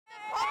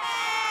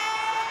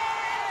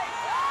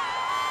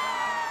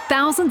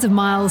Thousands of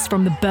miles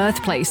from the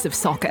birthplace of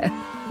soccer,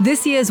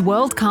 this year's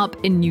World Cup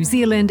in New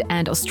Zealand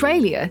and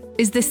Australia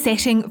is the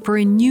setting for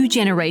a new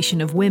generation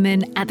of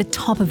women at the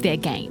top of their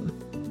game.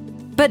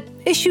 But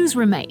issues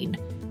remain.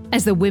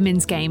 As the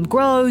women's game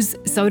grows,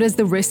 so does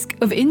the risk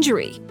of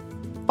injury.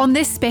 On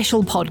this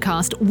special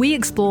podcast, we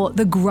explore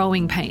the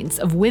growing pains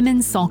of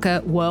women's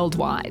soccer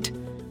worldwide.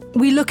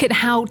 We look at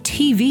how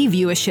TV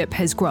viewership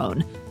has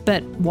grown,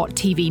 but what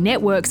TV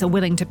networks are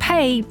willing to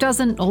pay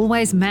doesn't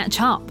always match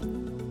up.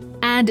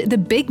 And the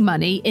big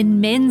money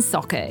in men's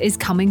soccer is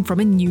coming from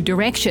a new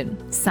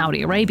direction,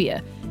 Saudi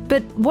Arabia.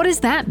 But what does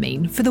that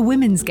mean for the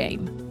women's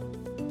game?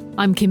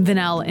 I'm Kim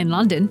Vanel in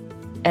London.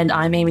 And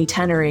I'm Amy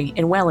Tenery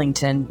in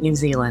Wellington, New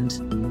Zealand.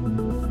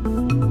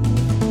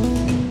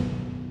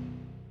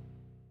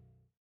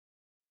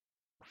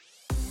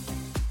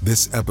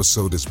 This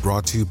episode is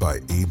brought to you by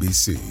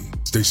ABC.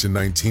 Station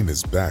 19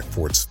 is back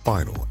for its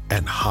final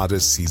and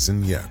hottest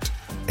season yet.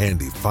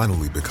 Andy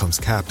finally becomes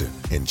captain,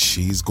 and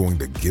she's going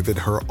to give it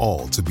her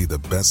all to be the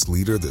best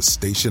leader the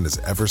station has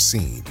ever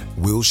seen.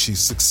 Will she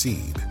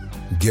succeed?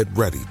 Get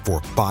ready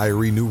for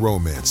fiery new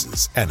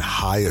romances and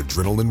high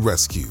adrenaline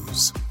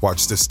rescues.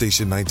 Watch the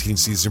Station 19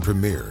 season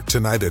premiere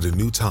tonight at a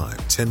new time,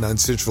 10/9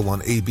 Central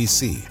on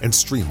ABC, and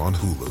stream on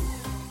Hulu.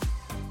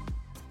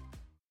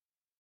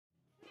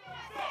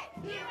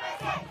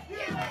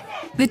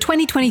 The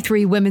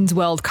 2023 Women's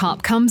World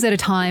Cup comes at a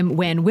time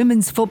when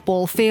women's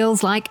football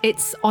feels like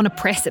it's on a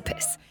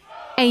precipice.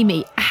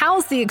 Amy,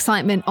 how's the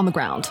excitement on the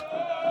ground?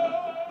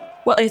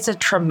 Well, it's a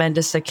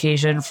tremendous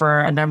occasion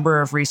for a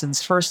number of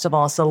reasons. First of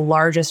all, it's the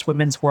largest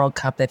Women's World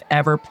Cup they've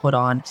ever put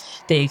on.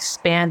 They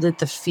expanded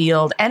the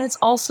field, and it's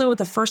also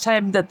the first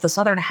time that the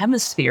Southern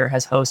Hemisphere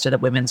has hosted a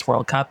Women's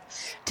World Cup.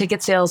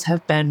 Ticket sales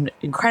have been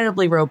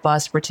incredibly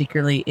robust,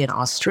 particularly in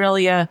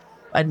Australia.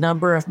 A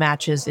number of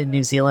matches in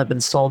New Zealand have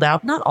been sold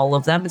out. Not all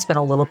of them. It's been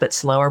a little bit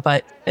slower,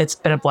 but it's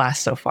been a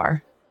blast so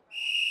far.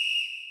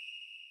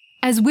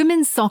 As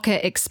women's soccer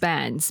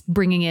expands,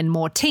 bringing in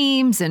more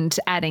teams and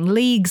adding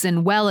leagues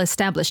in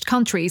well-established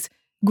countries,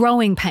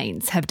 growing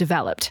pains have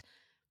developed.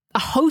 A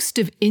host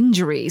of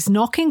injuries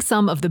knocking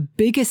some of the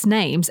biggest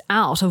names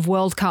out of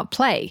World Cup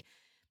play.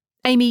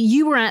 Amy,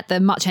 you were at the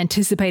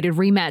much-anticipated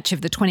rematch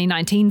of the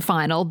 2019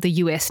 final, the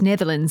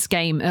US-Netherlands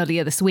game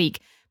earlier this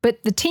week, but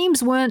the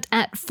teams weren't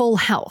at full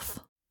health.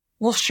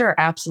 Well, sure,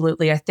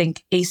 absolutely. I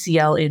think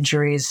ACL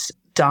injuries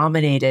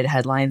dominated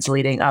headlines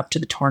leading up to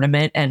the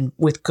tournament, and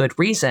with good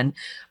reason.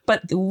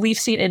 But we've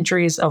seen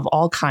injuries of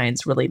all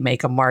kinds really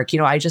make a mark.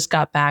 I just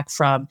got back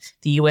from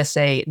the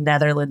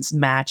USA-Netherlands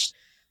match,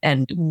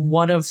 and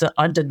one of the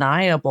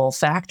undeniable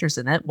factors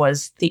in it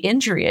was the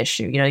injury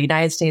issue. The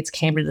United States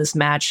came to this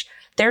match.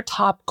 Their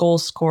top goal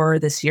scorer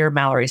this year,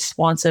 Mallory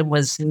Swanson,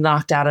 was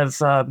knocked out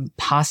of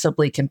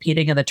possibly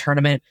competing in the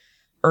tournament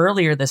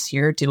earlier this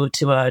year due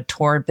to a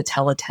torn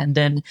patella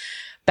tendon.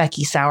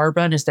 Becky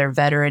Sauerbrunn is their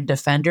veteran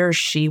defender.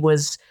 She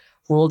was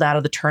ruled out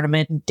of the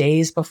tournament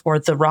days before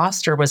the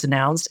roster was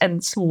announced.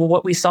 And so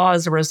what we saw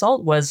as a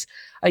result was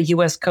a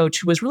U.S. coach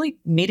who was really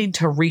needing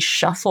to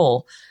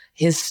reshuffle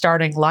his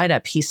starting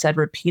lineup. He said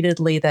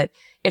repeatedly that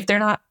if they're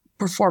not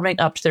performing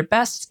up to their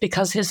best, it's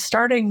because his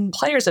starting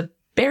players have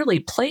barely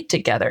played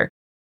together.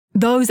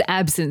 Those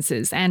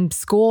absences and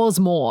scores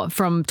more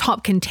from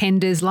top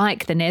contenders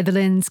like the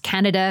Netherlands,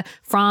 Canada,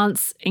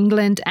 France,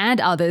 England,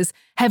 and others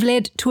have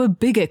led to a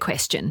bigger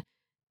question.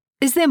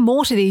 Is there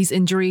more to these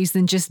injuries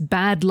than just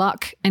bad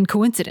luck and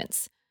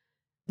coincidence?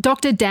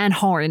 Dr. Dan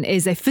Horan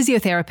is a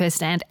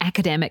physiotherapist and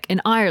academic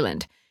in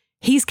Ireland.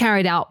 He's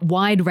carried out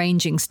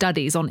wide-ranging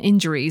studies on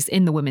injuries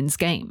in the women's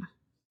game.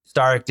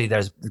 Historically,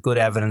 there's good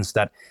evidence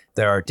that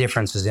there are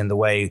differences in the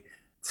way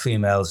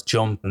females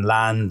jump and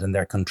land and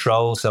their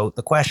control. So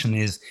the question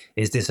is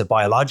this a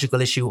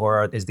biological issue,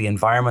 or is the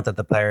environment that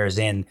the player is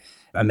in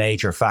a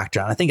major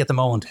factor? And I think at the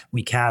moment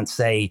we can't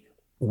say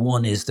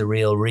one is the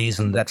real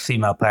reason that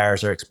female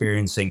players are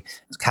experiencing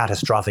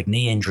catastrophic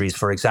knee injuries,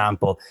 for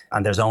example,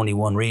 and there's only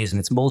one reason.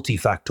 It's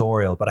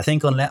multifactorial. But I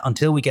think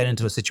until we get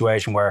into a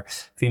situation where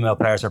female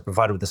players are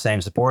provided with the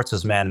same supports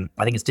as men,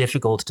 I think it's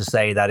difficult to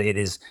say that it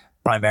is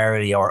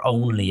primarily or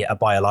only a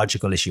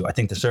biological issue. I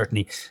think there's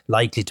certainly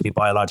likely to be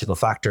biological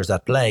factors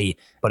at play.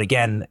 But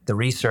again, the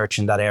research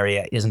in that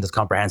area isn't as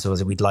comprehensive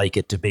as we'd like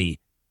it to be.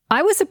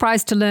 I was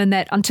surprised to learn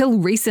that until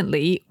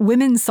recently,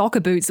 women's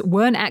soccer boots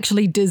weren't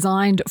actually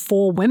designed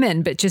for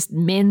women, but just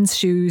men's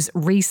shoes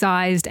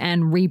resized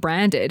and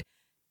rebranded.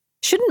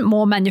 Shouldn't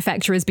more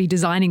manufacturers be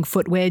designing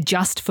footwear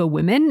just for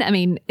women? I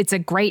mean, it's a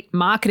great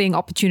marketing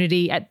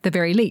opportunity at the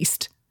very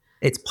least.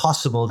 It's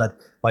possible that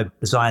by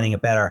designing a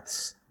better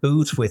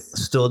boot with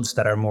studs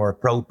that are more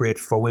appropriate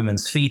for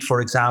women's feet, for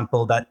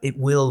example, that it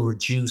will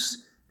reduce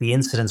the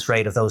incidence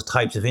rate of those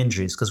types of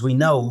injuries. Because we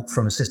know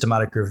from a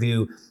systematic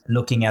review,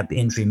 looking at the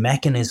injury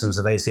mechanisms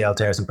of ACL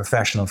tears in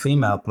professional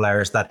female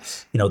players, that,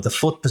 the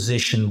foot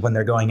position when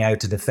they're going out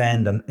to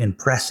defend and in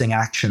pressing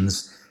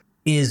actions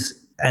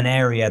is an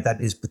area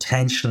that is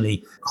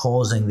potentially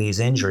causing these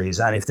injuries.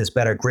 And if there's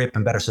better grip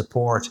and better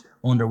support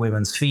under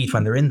women's feet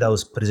when they're in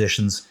those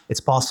positions, it's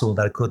possible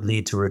that it could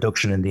lead to a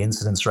reduction in the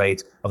incidence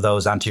rate of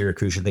those anterior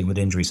cruciate ligament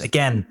injuries.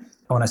 Again,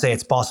 when I say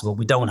it's possible,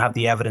 we don't have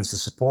the evidence to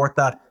support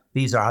that.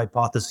 These are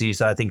hypotheses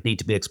that I think need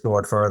to be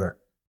explored further.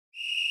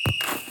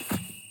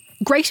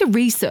 Greater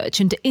research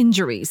into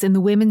injuries in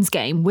the women's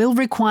game will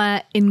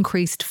require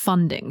increased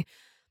funding.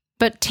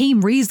 But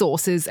team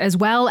resources as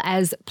well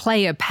as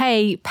player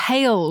pay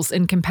pales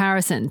in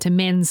comparison to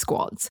men's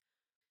squads.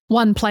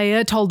 One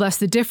player told us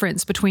the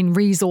difference between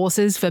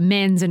resources for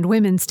men's and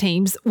women's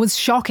teams was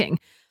shocking.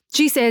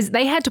 She says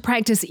they had to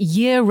practice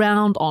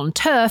year-round on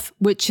turf,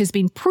 which has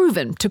been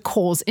proven to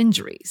cause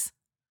injuries.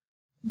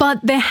 But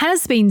there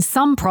has been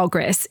some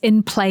progress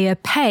in player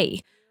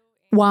pay.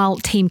 While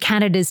Team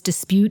Canada's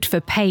dispute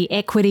for pay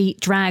equity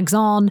drags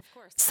on,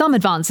 some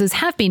advances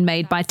have been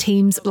made by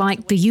teams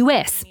like the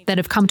US that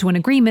have come to an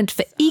agreement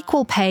for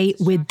equal pay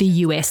with the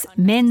US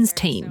men's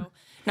team.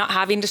 Not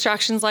having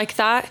distractions like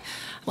that,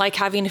 like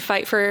having to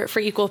fight for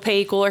equal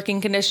pay, equal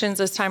working conditions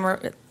this time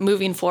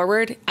moving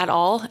forward at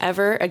all,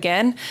 ever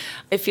again,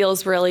 it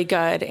feels really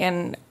good.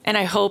 And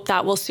I hope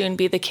that will soon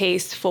be the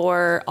case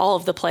for all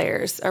of the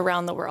players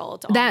around the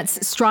world.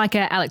 That's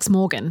striker Alex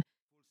Morgan.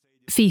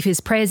 FIFA's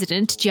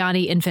president,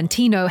 Gianni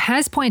Infantino,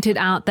 has pointed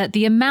out that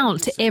the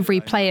amount every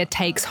player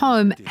takes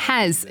home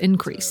has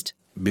increased.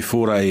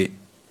 Before I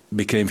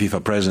became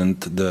FIFA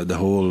president, the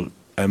whole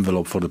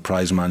envelope for the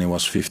prize money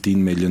was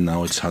 15 million.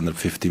 Now it's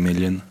 150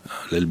 million,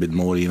 a little bit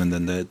more even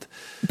than that.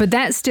 But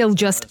that's still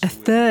just a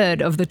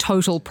third of the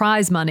total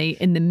prize money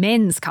in the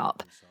Men's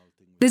Cup.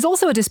 There's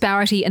also a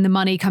disparity in the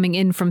money coming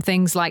in from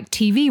things like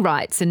TV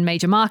rights in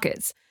major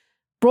markets.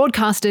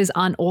 Broadcasters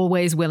aren't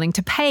always willing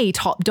to pay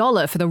top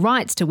dollar for the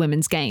rights to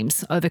women's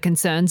games over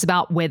concerns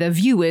about whether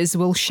viewers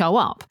will show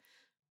up.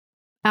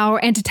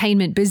 Our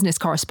entertainment business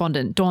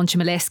correspondent, Dawn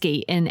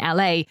Chmielewski in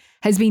LA,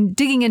 has been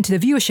digging into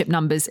the viewership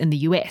numbers in the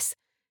US.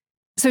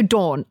 So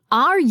Dawn,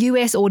 are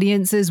US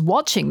audiences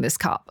watching this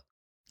cup?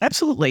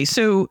 Absolutely.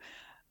 So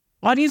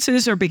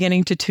audiences are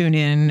beginning to tune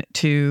in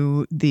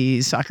to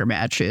these soccer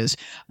matches.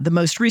 The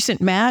most recent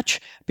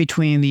match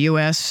between the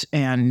U.S.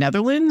 and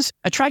Netherlands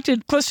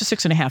attracted close to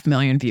 6.5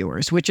 million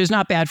viewers, which is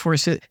not bad for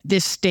us at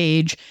this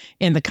stage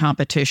in the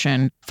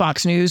competition.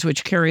 Fox News,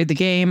 which carried the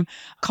game,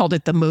 called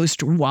it the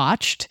most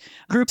watched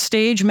group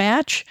stage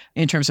match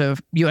in terms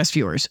of U.S.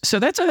 viewers. So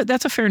that's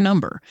a fair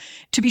number.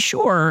 To be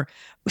sure,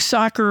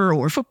 soccer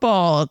or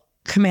football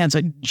commands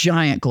a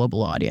giant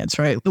global audience,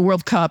 right? The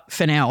World Cup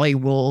finale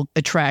will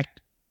attract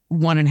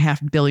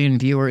 1.5 billion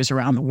viewers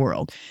around the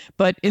world.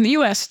 But in the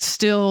US, it's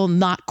still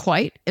not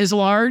quite as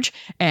large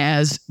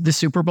as the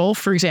Super Bowl,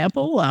 for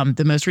example.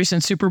 The most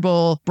recent Super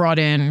Bowl brought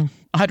in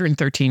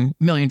 113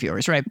 million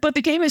viewers, right? But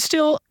the game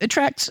still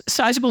attracts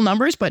sizable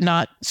numbers, but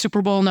not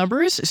Super Bowl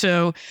numbers.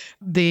 So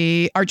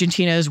the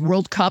Argentina's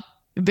World Cup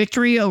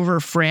victory over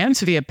France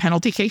via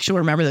penalty kicks, you'll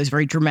remember those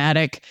very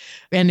dramatic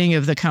ending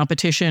of the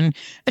competition,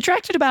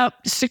 attracted about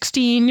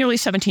 16, nearly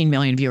 17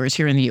 million viewers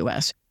here in the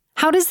US.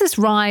 How does this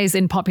rise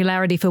in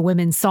popularity for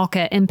women's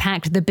soccer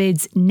impact the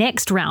bid's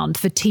next round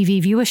for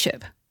TV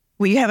viewership?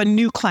 We have a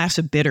new class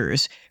of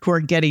bidders who are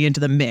getting into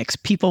the mix,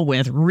 people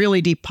with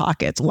really deep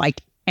pockets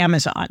like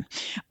Amazon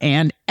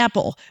and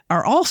Apple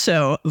are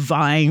also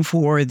vying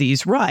for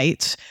these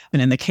rights.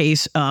 And in the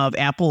case of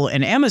Apple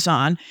and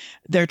Amazon,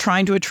 they're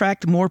trying to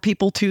attract more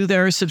people to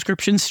their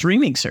subscription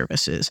streaming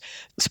services.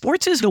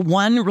 Sports is the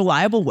one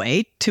reliable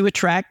way to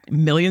attract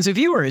millions of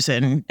viewers,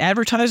 and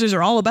advertisers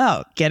are all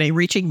about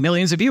reaching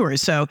millions of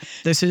viewers. So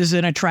this is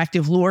an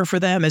attractive lure for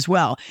them as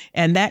well.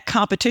 And that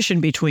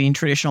competition between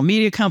traditional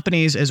media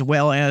companies as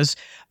well as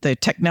the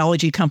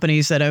technology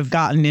companies that have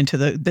gotten into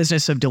the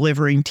business of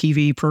delivering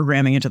TV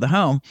programming into the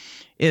home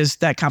is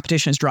that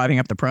competition is driving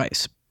up the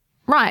price.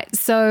 Right.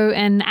 So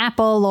an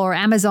Apple or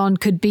Amazon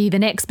could be the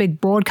next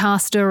big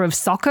broadcaster of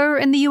soccer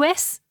in the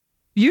US?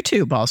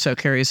 YouTube also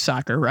carries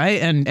soccer,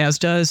 right? And as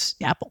does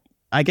Apple.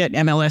 I get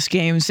MLS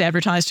games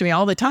advertised to me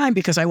all the time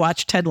because I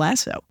watch Ted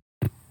Lasso.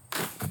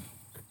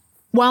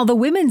 While the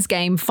women's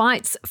game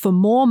fights for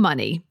more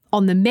money,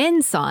 on the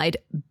men's side,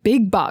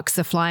 big bucks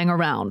are flying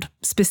around,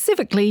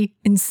 specifically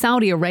in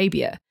Saudi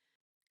Arabia.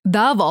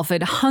 They've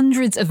offered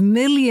hundreds of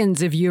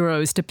millions of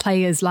euros to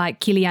players like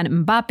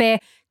Kylian Mbappe,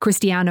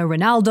 Cristiano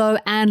Ronaldo,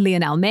 and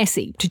Lionel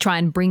Messi to try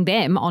and bring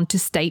them onto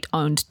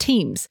state-owned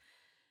teams.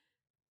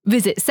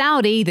 Visit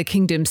Saudi, the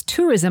kingdom's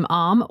tourism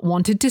arm,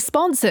 wanted to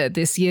sponsor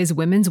this year's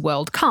Women's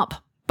World Cup,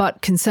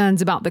 but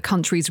concerns about the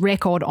country's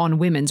record on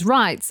women's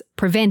rights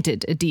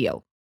prevented a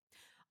deal.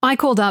 I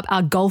called up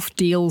our Gulf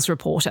Deals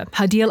reporter,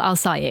 Hadil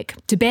Al-Sayek,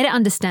 to better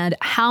understand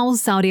how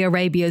Saudi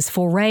Arabia's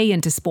foray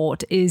into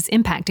sport is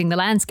impacting the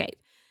landscape.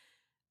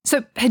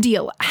 So,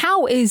 Hadil,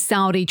 how is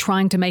Saudi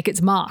trying to make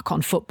its mark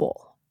on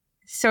football?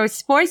 So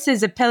sports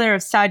is a pillar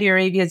of Saudi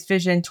Arabia's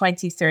Vision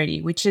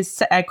 2030, which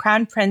is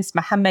Crown Prince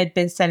Mohammed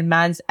bin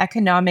Salman's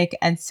economic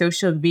and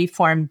social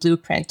reform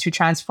blueprint to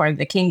transform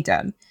the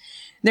kingdom.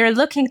 They're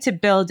looking to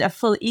build a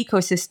full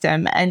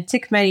ecosystem and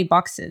tick many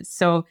boxes.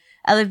 So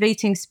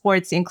elevating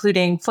sports,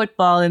 including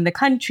football in the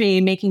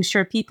country, making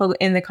sure people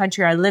in the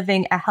country are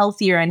living a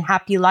healthier and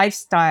happy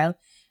lifestyle,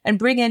 and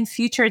bring in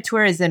future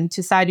tourism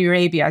to Saudi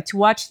Arabia to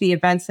watch the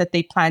events that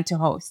they plan to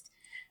host.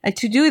 And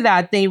to do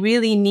that, they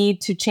really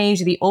need to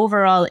change the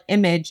overall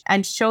image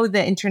and show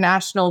the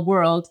international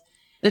world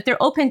that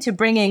they're open to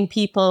bringing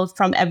people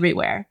from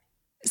everywhere.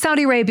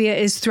 Saudi Arabia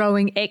is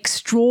throwing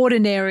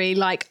extraordinary,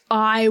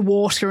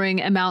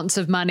 eye-watering amounts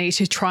of money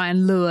to try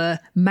and lure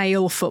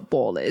male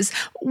footballers.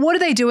 What are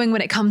they doing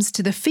when it comes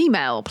to the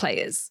female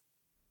players?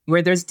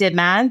 Where there's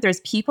demand,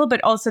 there's people,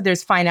 but also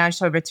there's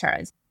financial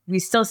returns. We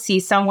still see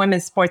some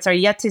women's sports are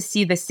yet to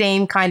see the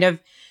same kind of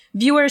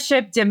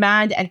viewership,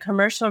 demand, and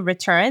commercial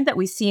return that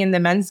we see in the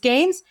men's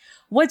games.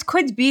 What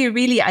could be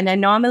really an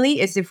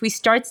anomaly is if we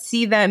start to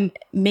see them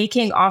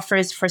making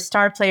offers for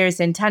star players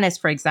in tennis,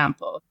 for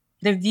example.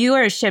 The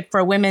viewership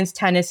for women's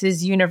tennis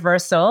is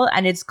universal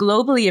and it's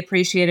globally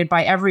appreciated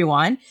by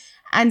everyone.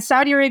 And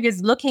Saudi Arabia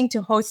is looking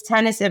to host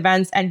tennis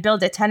events and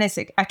build a tennis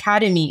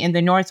academy in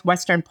the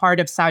northwestern part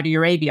of Saudi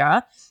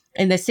Arabia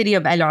in the city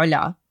of Al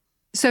Ula.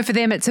 So for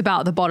them, it's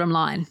about the bottom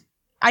line.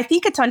 I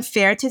think it's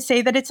unfair to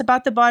say that it's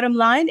about the bottom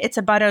line. It's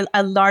about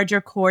a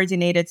larger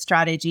coordinated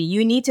strategy.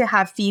 You need to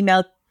have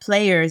female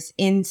players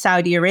in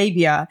Saudi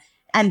Arabia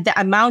and the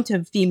amount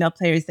of female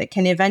players that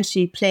can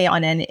eventually play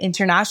on an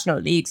international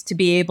leagues to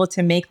be able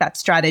to make that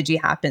strategy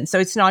happen. So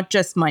it's not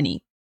just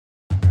money.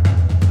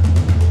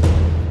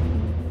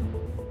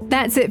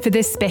 That's it for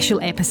this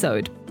special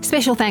episode.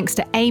 Special thanks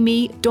to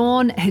Amy,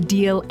 Dawn,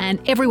 Hadil, and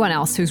everyone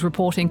else whose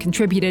reporting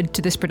contributed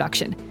to this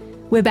production.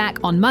 We're back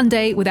on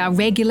Monday with our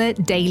regular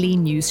daily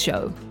news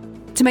show.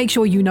 To make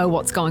sure you know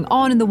what's going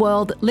on in the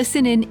world,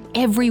 listen in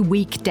every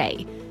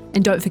weekday.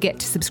 And don't forget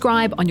to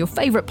subscribe on your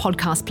favorite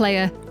podcast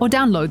player or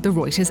download the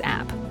Reuters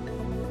app.